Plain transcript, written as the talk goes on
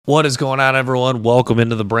What is going on, everyone? Welcome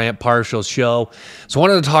into the Brant Parshall Show. So I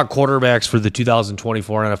wanted to talk quarterbacks for the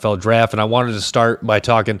 2024 NFL Draft, and I wanted to start by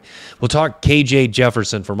we'll talk KJ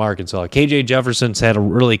Jefferson from Arkansas. KJ Jefferson's had a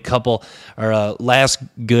really last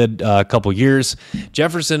good couple years.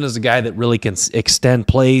 Jefferson is a guy that really can extend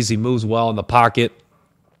plays. He moves well in the pocket.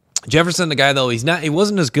 Jefferson, the guy, though, he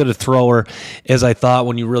wasn't as good a thrower as I thought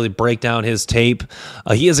when you really break down his tape.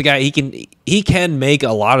 He is a guy, he can make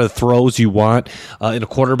a lot of throws you want in a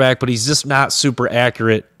quarterback, but he's just not super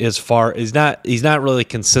accurate he's not really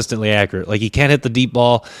consistently accurate. Like, he can't hit the deep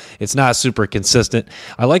ball. It's not super consistent.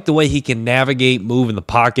 I like the way he can navigate, move in the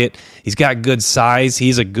pocket. He's got good size.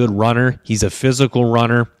 He's a good runner. He's a physical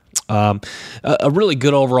runner. A really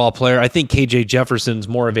good overall player. I think KJ Jefferson's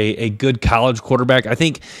more of a good college quarterback. I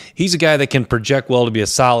think he's a guy that can project well to be a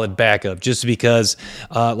solid backup just because,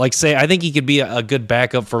 I think he could be a good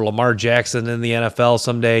backup for Lamar Jackson in the NFL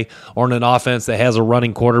someday, or in an offense that has a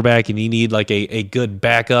running quarterback and you need like a good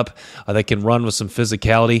backup that can run with some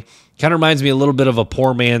physicality. Kind of reminds me a little bit of a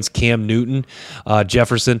poor man's Cam Newton,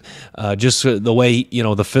 Jefferson, just the way,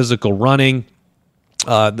 the physical running,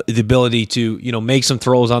 the ability to, make some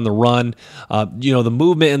throws on the run, the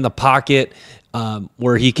movement in the pocket,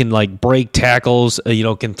 where he can like break tackles,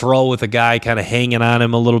 can throw with a guy kind of hanging on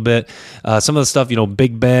him a little bit. Some of the stuff,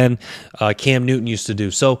 Big Ben, Cam Newton used to do.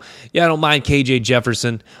 So, yeah, I don't mind KJ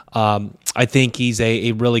Jefferson. I think he's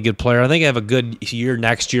a really good player. I think I have a good year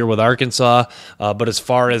next year with Arkansas. But as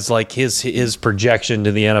far as like his projection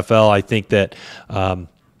to the NFL, I think that,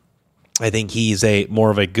 I think he's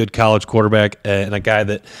more of a good college quarterback and a guy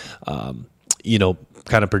that,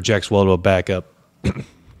 kind of projects well to a backup.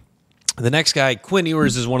 The next guy, Quinn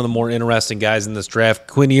Ewers, is one of the more interesting guys in this draft.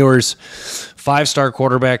 Quinn Ewers, 5-star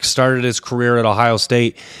quarterback, started his career at Ohio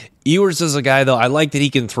State. Ewers is a guy, though, I like that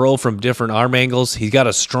he can throw from different arm angles. He's got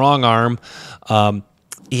a strong arm.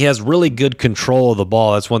 He has really good control of the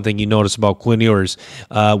ball. That's one thing you notice about Quinn Ewers.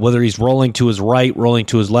 Whether he's rolling to his right, rolling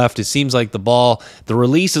to his left, it seems like the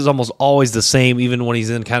release is almost always the same, even when he's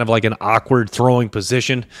in kind of like an awkward throwing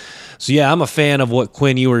position. So, yeah, I'm a fan of what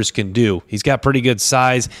Quinn Ewers can do. He's got pretty good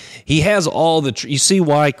size. He has you see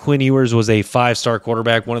why Quinn Ewers was a 5-star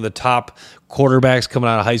quarterback, one of the top quarterbacks coming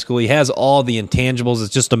out of high school. He has all the intangibles.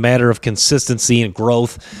 It's just a matter of consistency and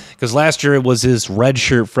growth, because last year it was his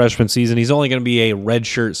redshirt freshman season. He's only going to be a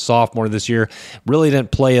redshirt sophomore this year. Really didn't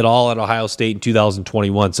play at all at Ohio State in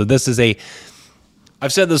 2021. So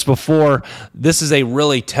I've said this before, this is a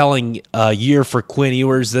really telling year for Quinn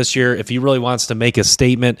Ewers this year if he really wants to make a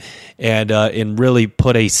statement and really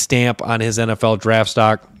put a stamp on his NFL draft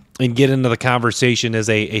stock and get into the conversation as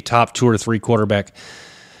a top 2 or 3 quarterback.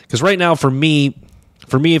 Because right now, for me,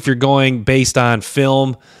 if you're going based on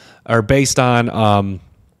film or based on,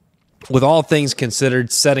 with all things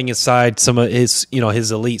considered, setting aside some of his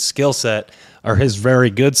elite skill set or his very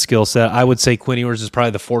good skill set, I would say Quinn Ewers is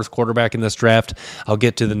probably the 4th quarterback in this draft. I'll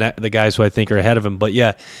get to the guys who I think are ahead of him. But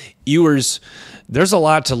yeah, Ewers, there's a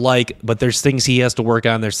lot to like, but there's things he has to work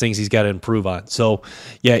on. There's things he's got to improve on. So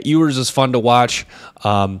yeah, Ewers is fun to watch.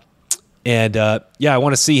 I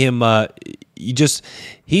want to see him.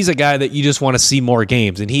 He's a guy that you just want to see more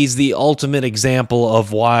games, and he's the ultimate example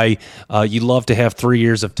of why you love to have 3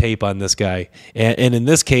 years of tape on this guy. And in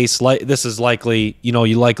this case, this is likely, you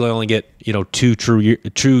likely only get 2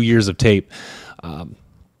 true years of tape.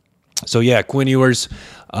 So yeah, Quinn Ewers,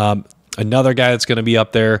 another guy that's going to be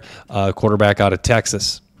up there, quarterback out of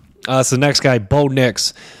Texas. So the next guy, Bo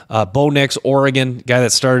Nix. Bo Nix, Oregon, guy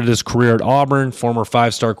that started his career at Auburn, former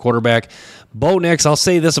 5-star quarterback. Bo Nix, I'll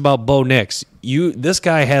say this about Bo Nix. This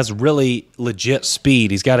guy has really legit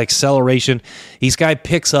speed. He's got acceleration. This guy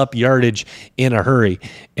picks up yardage in a hurry.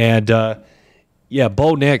 And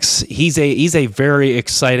Bo Nix, he's a very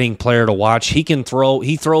exciting player to watch. He can throw.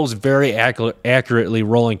 He throws very accurately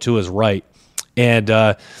rolling to his right. And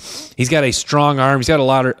he's got a strong arm. He's got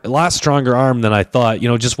a lot stronger arm than I thought.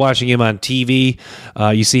 Just watching him on TV,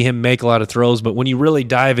 you see him make a lot of throws. But when you really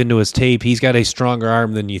dive into his tape, he's got a stronger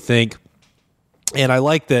arm than you think. And I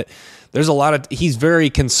like that he's very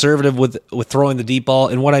conservative with throwing the deep ball.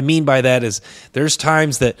 And what I mean by that is there's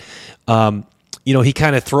times that, he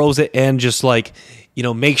kind of throws it and just like,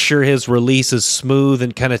 make sure his release is smooth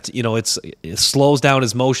and kind of, it slows down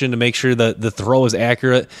his motion to make sure that the throw is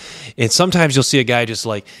accurate. And sometimes you'll see a guy just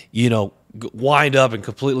like, wind up and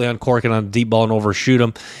completely uncork it on a deep ball and overshoot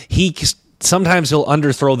him. Sometimes he'll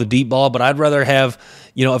underthrow the deep ball, but I'd rather have,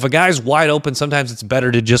 if a guy's wide open, sometimes it's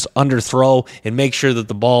better to just underthrow and make sure that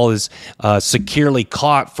the ball is securely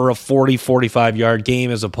caught for a 40, 45-yard game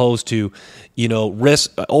as opposed to,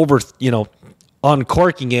 risk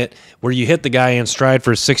uncorking it where you hit the guy in stride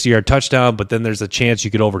for a 60-yard touchdown, but then there's a chance you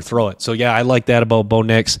could overthrow it. So, yeah, I like that about Bo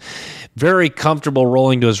Nix. Very comfortable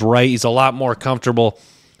rolling to his right. He's a lot more comfortable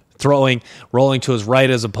rolling to his right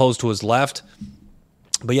as opposed to his left.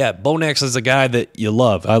 But, yeah, Bo Nix is a guy that you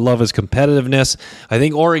love. I love his competitiveness. I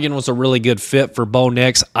think Oregon was a really good fit for Bo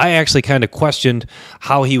Nix. I actually kind of questioned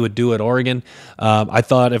how he would do at Oregon. I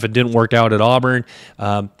thought if it didn't work out at Auburn.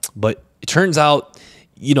 But it turns out,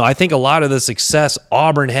 I think a lot of the success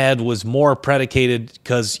Auburn had was more predicated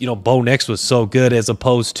because, Bo Nix was so good as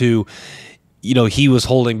opposed to, he was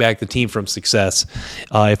holding back the team from success,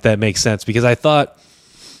 if that makes sense. Because I thought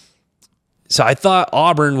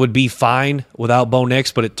Auburn would be fine without Bo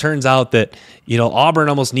Nix, but it turns out that, Auburn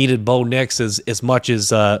almost needed Bo Nix as much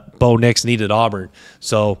as Bo Nix needed Auburn.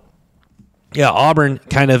 So, yeah, Auburn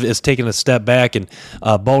kind of is taking a step back, and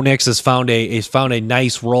Bo Nix has found a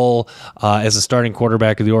nice role as a starting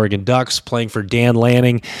quarterback of the Oregon Ducks, playing for Dan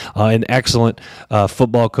Lanning, an excellent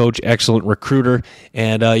football coach, excellent recruiter,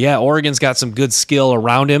 and Oregon's got some good skill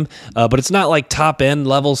around him, but it's not like top end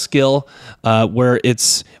level skill where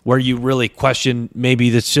you really question maybe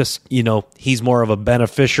that's just he's more of a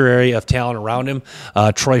beneficiary of talent around him.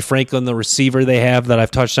 Troy Franklin, the receiver they have that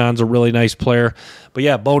I've touched on, is a really nice player, but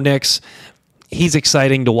yeah, Bo Nix. He's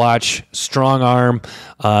exciting to watch, strong arm,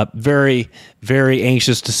 very, very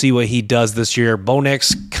anxious to see what he does this year. Bo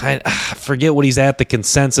Nix, forget what he's at, the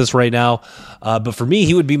consensus right now, but for me,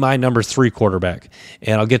 he would be my number 3 quarterback,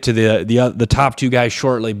 and I'll get to the top 2 guys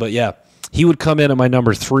shortly, but yeah, he would come in at my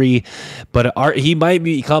number 3, but he might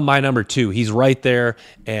become my number 2. He's right there,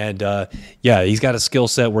 and he's got a skill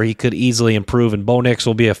set where he could easily improve, and Bo Nix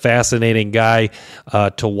will be a fascinating guy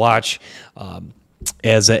to watch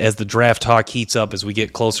as the draft talk heats up as we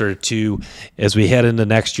get closer as we head into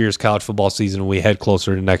next year's college football season, we head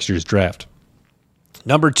closer to next year's draft.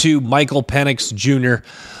 Number 2, Michael Penix Jr.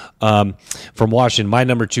 From Washington, my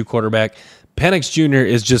number 2 quarterback. Penix Jr.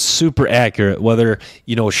 is just super accurate, whether,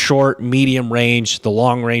 short, medium range, the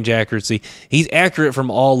long range accuracy. He's accurate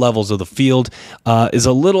from all levels of the field. Is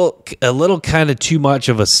a little kind of too much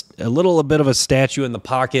of a little bit of a statue in the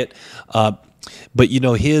pocket. But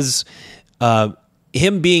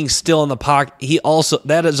him being still in the pocket,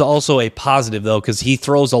 that is also a positive though, because he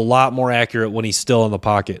throws a lot more accurate when he's still in the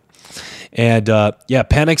pocket. And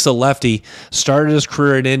Penix, a lefty, started his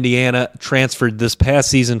career in Indiana, transferred this past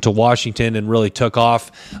season to Washington, and really took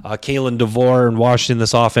off. Kalen DeVore in Washington,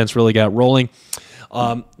 this offense really got rolling.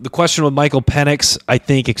 The question with Michael Penix, I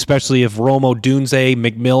think, especially if Rome Odunze,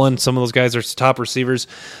 McMillan, some of those guys are top receivers,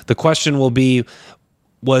 the question will be,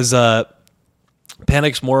 was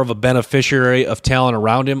Penix more of a beneficiary of talent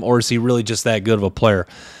around him, or is he really just that good of a player?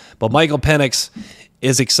 But Michael Penix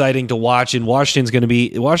is exciting to watch, and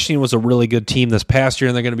Washington was a really good team this past year,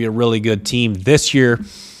 and they're going to be a really good team this year.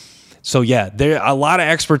 So yeah, there a lot of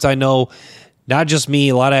experts I know, not just me,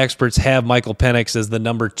 a lot of experts have Michael Penix as the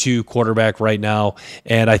number 2 quarterback right now,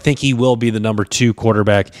 and I think he will be the number 2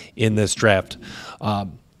 quarterback in this draft.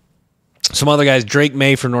 Some other guys, Drake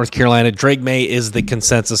May from North Carolina. Drake May is the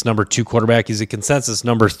consensus number 2 quarterback. He's a consensus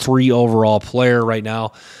number 3 overall player right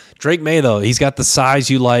now. Drake May, though, he's got the size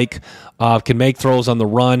you like, can make throws on the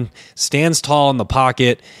run, stands tall in the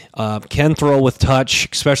pocket, can throw with touch,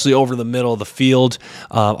 especially over the middle of the field.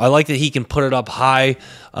 I like that he can put it up high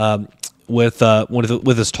with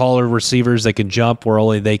his taller receivers that can jump where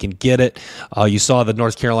only they can get it. You saw the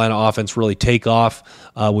North Carolina offense really take off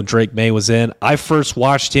when Drake May was in. I first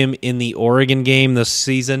watched him in the Oregon game this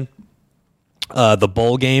season, the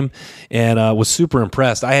bowl game, and was super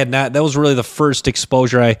impressed. That was really the first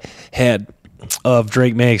exposure I had of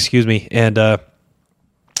Drake May, and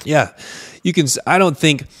you can. I don't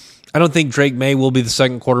think Drake May will be the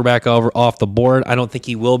second quarterback off the board. I don't think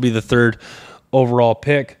he will be the 3rd overall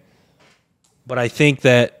pick. But I think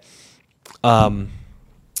that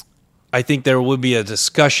there would be a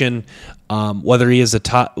discussion whether he is a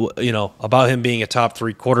top, about him being a top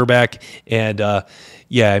 3 quarterback. And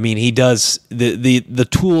he does the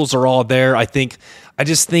tools are all there. I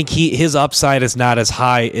just think his upside is not as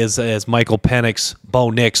high as Michael Penix,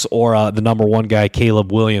 Bo Nix, or the number 1 guy,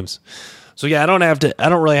 Caleb Williams. So yeah, I don't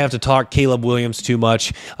really have to talk Caleb Williams too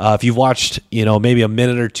much. If you've watched, maybe a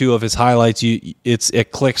minute or 2 of his highlights,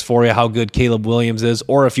 it clicks for you how good Caleb Williams is,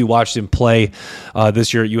 or if you watched him play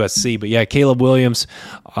this year at USC. But yeah, Caleb Williams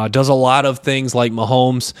does a lot of things like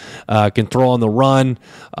Mahomes, can throw on the run,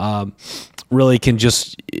 really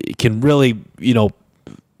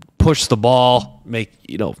push the ball,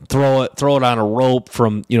 throw it on a rope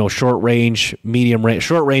from short range, medium range.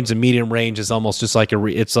 Short range and medium range is almost just like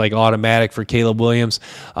it's like automatic for Caleb Williams.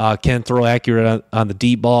 Can throw accurate on the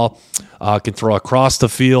deep ball, can throw across the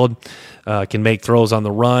field, can make throws on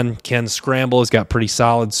the run, can scramble, has got pretty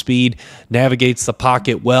solid speed, navigates the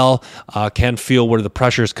pocket well, can feel where the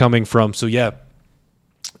pressure is coming from. So yeah,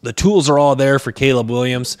 the tools are all there for Caleb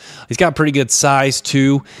Williams. He's got pretty good size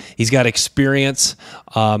too. He's got experience.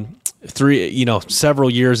 Several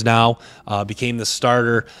years now. Became the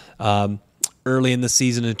starter early in the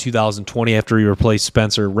season in 2020 after he replaced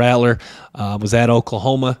Spencer Rattler. Was at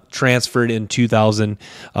Oklahoma, transferred in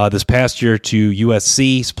this past year to USC.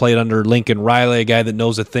 He's played under Lincoln Riley, a guy that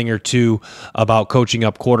knows a thing or two about coaching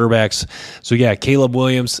up quarterbacks. So yeah, Caleb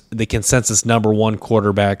Williams, the consensus number one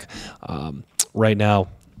quarterback right now.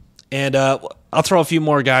 And I'll throw a few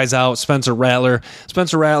more guys out. Spencer Rattler.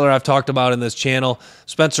 I've talked about in this channel.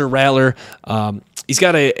 Spencer Rattler, he's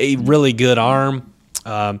got a really good arm.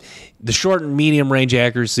 The short and medium range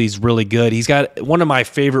accuracy is really good. He's got one of my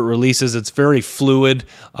favorite releases. It's very fluid.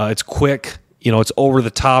 It's quick. It's over the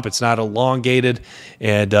top. It's not elongated.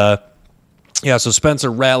 And so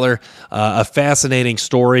Spencer Rattler, a fascinating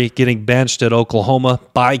story, getting benched at Oklahoma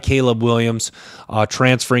by Caleb Williams,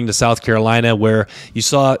 transferring to South Carolina, where you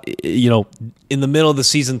saw, in the middle of the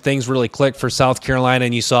season, things really clicked for South Carolina,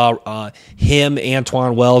 and you saw him,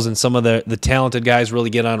 Antoine Wells, and some of the talented guys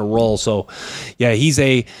really get on a roll. So, yeah,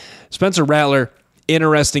 Spencer Rattler,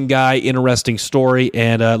 interesting guy, interesting story,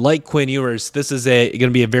 and like Quinn Ewers, this is going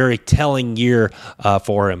to be a very telling year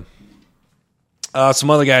for him. Some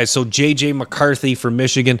other guys. So J.J. McCarthy from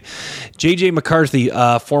Michigan. J.J. McCarthy,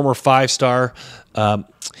 former 5-star,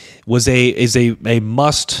 is a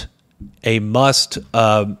must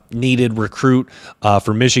needed recruit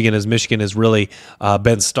for Michigan, as Michigan has really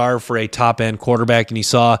been starved for a top end quarterback. And you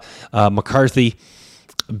saw McCarthy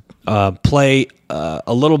play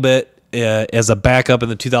a little bit as a backup in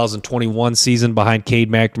the 2021 season behind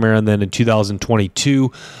Cade McNamara, and then in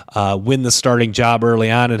 2022 win the starting job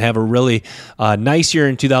early on and have a really nice year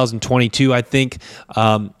in 2022. I think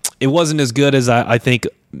it wasn't as good as I think.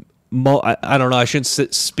 I don't know. I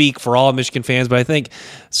shouldn't speak for all Michigan fans, but I think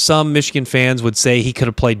some Michigan fans would say he could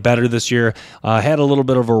have played better this year. Had a little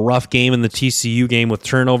bit of a rough game in the TCU game with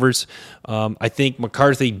turnovers. I think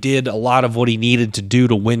McCarthy did a lot of what he needed to do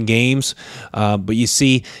to win games. But you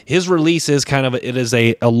see, his release is it is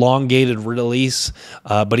a elongated release,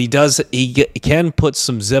 but he can put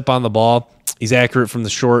some zip on the ball. He's accurate from the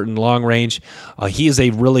short and long range. He is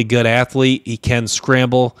a really good athlete. He can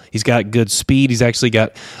scramble. He's got good speed. He's actually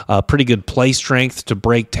got pretty good play strength to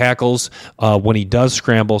break tackles when he does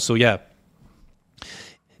scramble. So, yeah,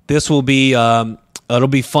 this will be it'll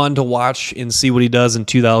be fun to watch and see what he does in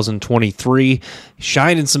 2023.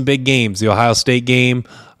 Shined in some big games. The Ohio State game,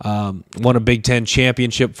 won a Big Ten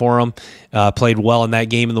championship for him, played well in that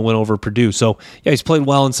game in the win over Purdue. So, yeah, he's played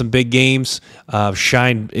well in some big games,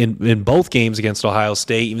 shined in both games against Ohio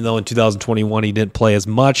State, even though in 2021 he didn't play as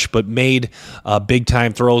much, but made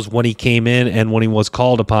big-time throws when he came in and when he was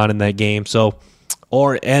called upon in that game. So,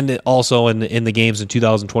 and also in the games in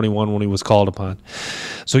 2021 when he was called upon.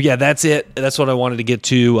 So, yeah, that's it. That's what I wanted to get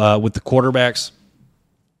to with the quarterbacks.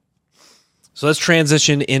 So let's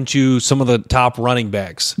transition into some of the top running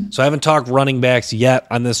backs. So I haven't talked running backs yet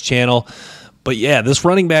on this channel, but yeah, this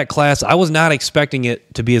running back class, I was not expecting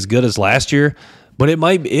it to be as good as last year, but it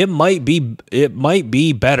might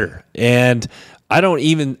be better. And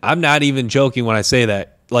I'm not even joking when I say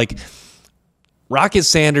that. Like Rocket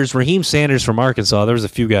Sanders, Raheem Sanders from Arkansas, there was a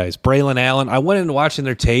few guys. Braylon Allen, I went into watching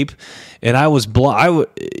their tape, and I was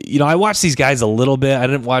I watched these guys a little bit. I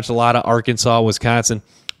didn't watch a lot of Arkansas, Wisconsin.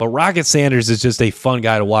 But Rocket Sanders is just a fun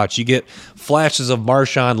guy to watch. You get flashes of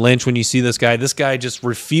Marshawn Lynch when you see this guy. This guy just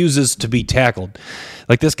refuses to be tackled.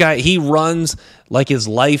 Like this guy, he runs like his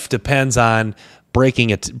life depends on breaking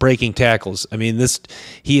tackles. I mean,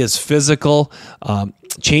 he is physical,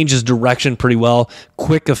 changes direction pretty well,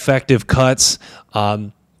 quick, effective cuts.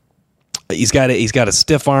 He's got a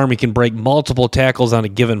stiff arm. He can break multiple tackles on a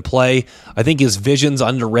given play. I think his vision's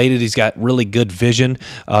underrated. He's got really good vision.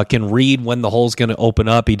 Can read when the hole's going to open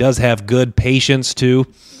up. He does have good patience too.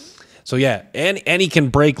 So yeah, and he can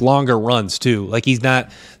break longer runs too. Like he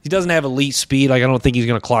doesn't have elite speed. Like I don't think he's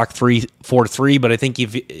going to clock 3.43, but I think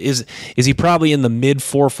is he probably in the mid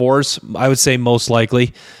 4.4s? I would say most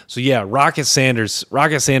likely. So yeah, Rocket Sanders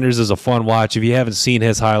is a fun watch. If you haven't seen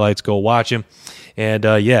his highlights, go watch him. And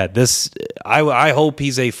I hope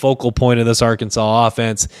he's a focal point of this Arkansas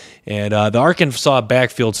offense. And the Arkansas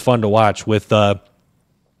backfield's fun to watch with KJ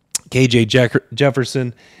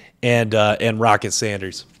Jefferson and Rocket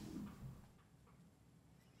Sanders.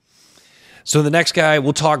 So the next guy,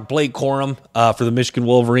 we'll talk Blake Corum for the Michigan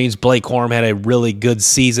Wolverines. Blake Corum had a really good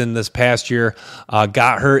season this past year.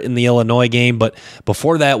 Got hurt in the Illinois game, but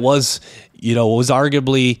before that was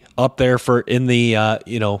arguably up there for in the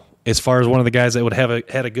as far as one of the guys that would have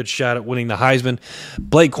had a good shot at winning the Heisman.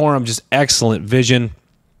 Blake Corum, just excellent vision. You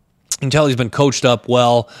can tell he's been coached up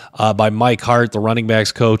well by Mike Hart, the running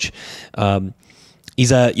backs coach.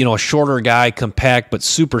 He's a shorter guy, compact but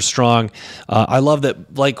super strong. I love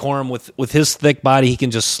that Blake Corum with his thick body, he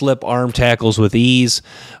can just slip arm tackles with ease.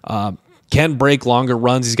 Can break longer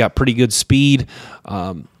runs. He's got pretty good speed.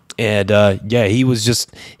 He was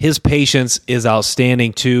just, his patience is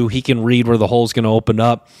outstanding too. He can read where the hole's going to open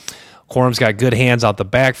up. Corum's got good hands out the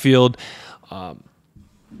backfield.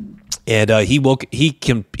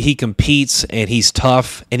 He competes, and he's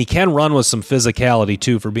tough, and he can run with some physicality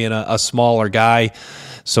too for being a smaller guy.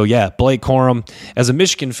 So yeah, Blake Corum, as a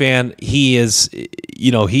Michigan fan, he is,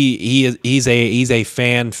 he's a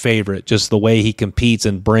fan favorite. Just the way he competes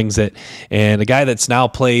and brings it, and a guy that's now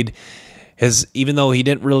played has, even though he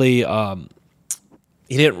didn't really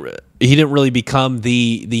become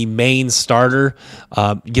the main starter,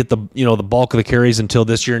 get the bulk of the carries until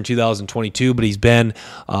this year in 2022. But he's been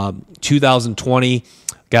 2020,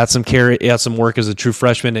 got some work as a true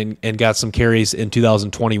freshman, and got some carries in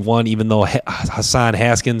 2021. Even though Hassan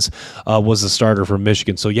Haskins was the starter for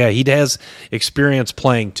Michigan, so yeah, he has experience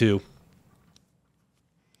playing too.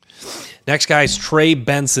 Next guy is Trey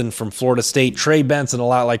Benson from Florida State. Trey Benson, a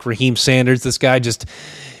lot like Raheem Sanders. This guy just,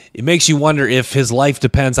 it makes you wonder if his life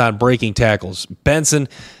depends on breaking tackles. Benson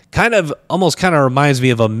almost reminds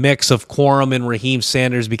me of a mix of Corum and Raheem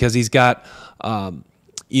Sanders because he's got,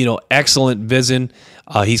 excellent vision.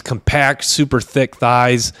 He's compact, super thick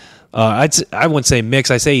thighs. I wouldn't say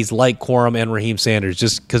mix. I say he's like Corum and Raheem Sanders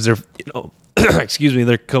just because they're, excuse me,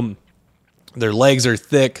 their legs are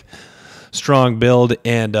thick, strong build,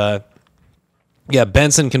 and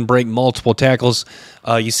Benson can break multiple tackles.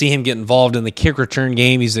 You see him get involved in the kick return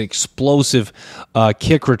game. He's an explosive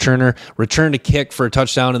kick returner. Returned a kick for a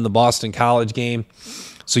touchdown in the Boston College game.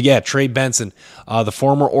 So yeah, Trey Benson, the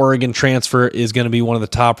former Oregon transfer, is going to be one of the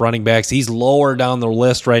top running backs. He's lower down the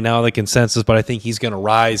list right now, the consensus, but I think he's going to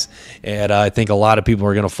rise, and I think a lot of people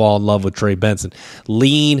are going to fall in love with Trey Benson.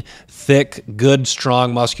 Lean, thick, good,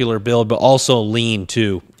 strong, muscular build, but also lean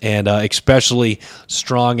too, and especially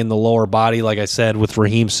strong in the lower body, like I said, with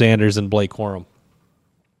Raheem Sanders and Blake Corum.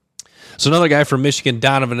 So another guy from Michigan,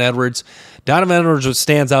 Donovan Edwards. Donovan Edwards, what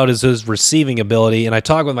stands out is his receiving ability, and I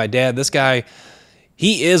talked with my dad. This guy,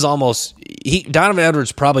 Donovan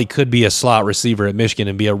Edwards probably could be a slot receiver at Michigan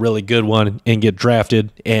and be a really good one and get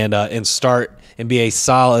drafted and start and be a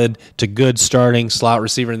solid to good starting slot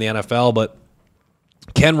receiver in the NFL, but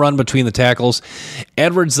can run between the tackles.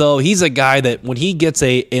 Edwards, though, he's a guy that when he gets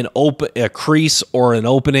a crease or an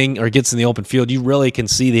opening or gets in the open field, you really can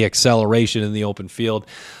see the acceleration in the open field.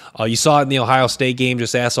 You saw it in the Ohio State game.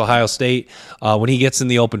 Just ask Ohio State. When he gets in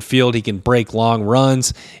the open field, he can break long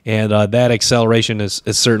runs, and that acceleration is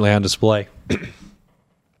certainly on display.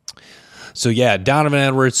 So, yeah, Donovan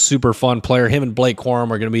Edwards, super fun player. Him and Blake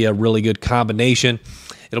Corum are going to be a really good combination.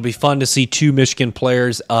 It'll be fun to see two Michigan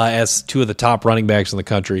players as two of the top running backs in the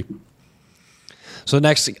country. So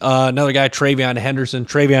next, another guy, TreVeyon Henderson.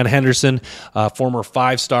 TreVeyon Henderson, former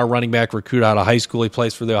five-star running back recruit out of high school. He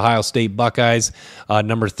plays for the Ohio State Buckeyes.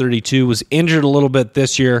 Number 32, was injured a little bit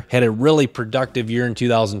this year. Had a really productive year in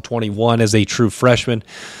 2021 as a true freshman.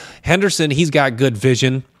 Henderson, he's got good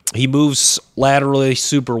vision. He moves laterally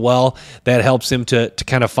super well. That helps him to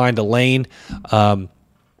kind of find a lane.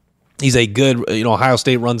 He's a good, Ohio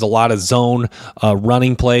State runs a lot of zone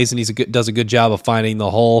running plays, and does a good job of finding the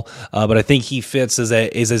hole. But I think he fits as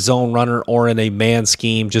a zone runner or in a man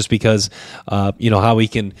scheme, just because how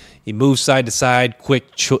he moves side to side,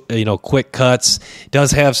 quick cuts.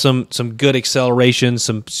 Does have some good acceleration,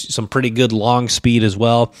 some pretty good long speed as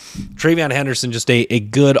well. TreVeyon Henderson, just a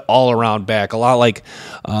good all around back, a lot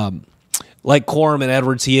like Corum and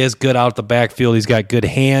Edwards. He is good out the backfield. He's got good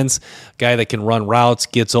hands, guy that can run routes,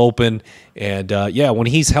 gets open, and when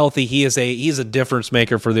he's healthy, he's a difference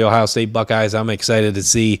maker for the Ohio State Buckeyes. I'm excited to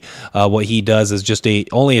see what he does as just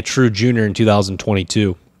only a true junior in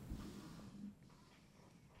 2022.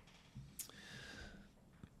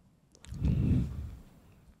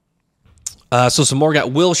 So some more guy,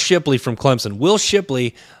 Will Shipley from Clemson. Will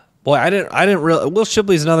Shipley. Boy, I didn't really. Will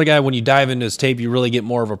Shipley's another guy. When you dive into his tape, you really get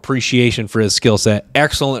more of appreciation for his skill set.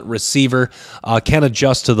 Excellent receiver, can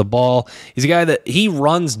adjust to the ball. He's a guy that he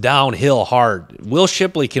runs downhill hard. Will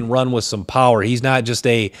Shipley can run with some power. He's not just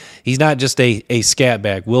a scat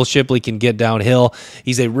back. Will Shipley can get downhill.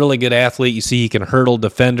 He's a really good athlete. You see, he can hurdle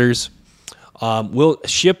defenders. Will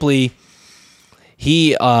Shipley,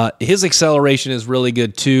 his acceleration is really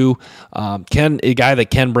good too. A guy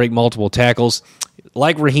that can break multiple tackles.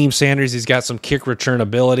 Like Raheem Sanders, he's got some kick return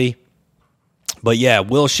ability. But yeah,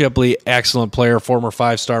 Will Shipley, excellent player, former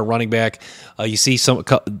 5-star running back. You see several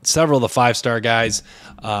of the 5-star guys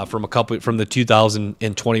from the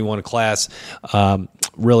 2021 class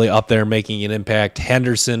really up there making an impact.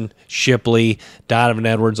 Henderson, Shipley, Donovan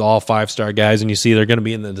Edwards, all 5-star guys, and you see they're going to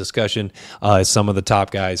be in the discussion as some of the top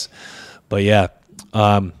guys. But yeah.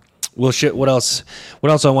 What else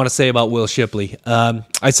I want to say about Will Shipley?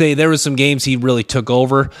 I'd say there was some games he really took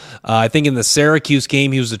over. I think in the Syracuse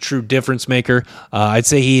game, he was a true difference maker. I'd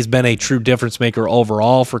say he's been a true difference maker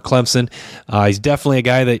overall for Clemson. He's definitely a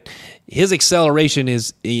guy that his acceleration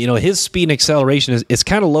is, his speed and acceleration is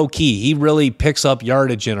kind of low key. He really picks up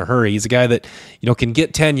yardage in a hurry. He's a guy that, can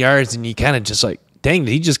get 10 yards and you kind of just like, dang,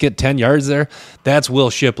 did he just get 10 yards there? That's Will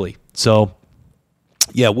Shipley. So,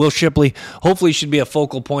 yeah, Will Shipley hopefully should be a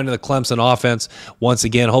focal point of the Clemson offense. Once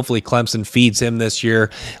again, hopefully Clemson feeds him this year.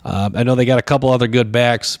 I know they got a couple other good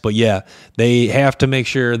backs, but yeah, they have to make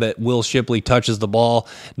sure that Will Shipley touches the ball,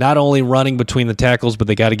 not only running between the tackles, but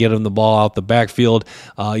they got to get him the ball out the backfield.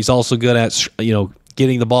 He's also good at,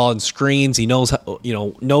 getting the ball in screens. He knows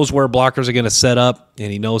knows where blockers are going to set up,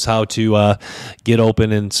 and he knows how to get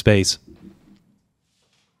open in space.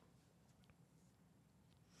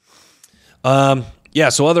 Yeah,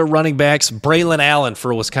 so other running backs, Braylon Allen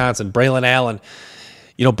for Wisconsin. Braylon Allen,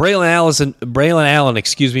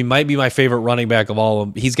 might be my favorite running back of all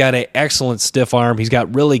of them. He's got an excellent stiff arm. He's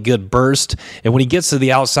got really good burst, and when he gets to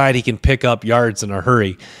the outside, he can pick up yards in a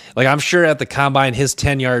hurry. Like, I'm sure at the combine, his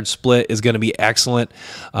 10-yard split is going to be excellent.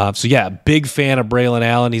 So yeah, big fan of Braylon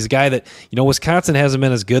Allen. He's a guy that, Wisconsin hasn't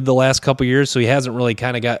been as good the last couple of years, so he hasn't really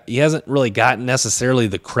gotten necessarily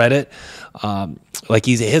the credit. Like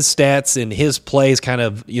his stats and his plays kind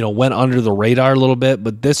of, went under the radar a little bit.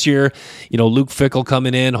 But this year, Luke Fickell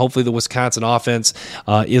coming in, hopefully the Wisconsin offense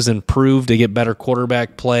is improved to get better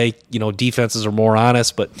quarterback play. Defenses are more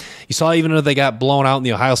honest. But you saw even if they got blown out in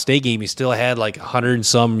the Ohio State game, he still had like 100 and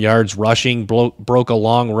some yards rushing, broke a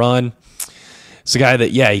long run. It's a guy that,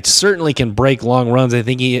 he certainly can break long runs. I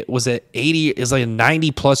think he was at 80, is like a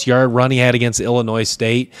 90-plus yard run he had against Illinois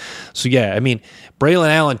State. So, Braylon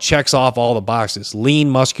Allen checks off all the boxes. Lean,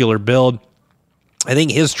 muscular build. I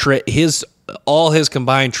think all his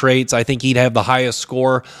combined traits, I think he'd have the highest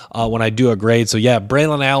score when I do a grade. So,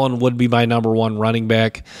 Braylon Allen would be my number one running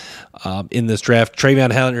back in this draft.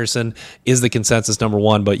 TreVeyon Henderson is the consensus number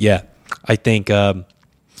one. But, I think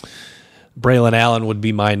Braylon Allen would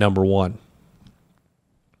be my number one.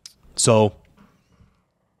 So,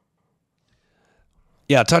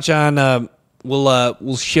 touch on.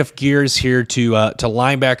 We'll shift gears here to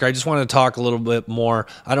linebacker. I just want to talk a little bit more.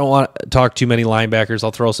 I don't want to talk too many linebackers.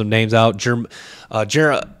 I'll throw some names out.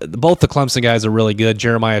 Both the Clemson guys are really good.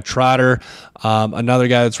 Jeremiah Trotter, another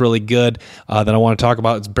guy that's really good that I want to talk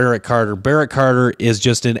about is Barrett Carter. Barrett Carter is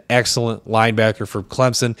just an excellent linebacker for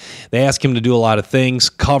Clemson. They ask him to do a lot of things,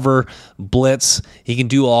 cover, blitz. He can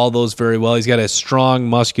do all those very well. He's got a strong,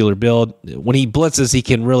 muscular build. When he blitzes, he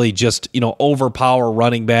can really just, overpower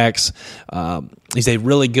running backs. He's a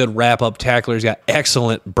really good wrap-up tackler. He's got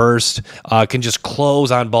excellent burst. Can just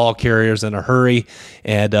close on ball carriers in a hurry.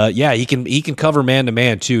 And, he can cover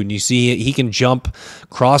man-to-man, too. And you see he can jump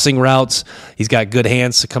crossing routes. He's got good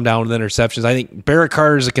hands to come down with interceptions. I think Barrett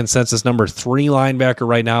Carter is a consensus number 3 linebacker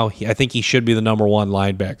right now. I think he should be the number 1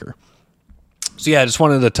 linebacker. So, I just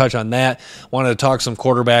wanted to touch on that. Wanted to talk some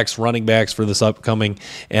quarterbacks, running backs for this upcoming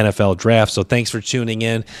NFL draft. So, thanks for tuning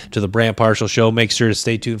in to the Brant Marshall Show. Make sure to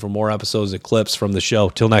stay tuned for more episodes and clips from the show.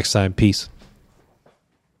 Till next time, peace.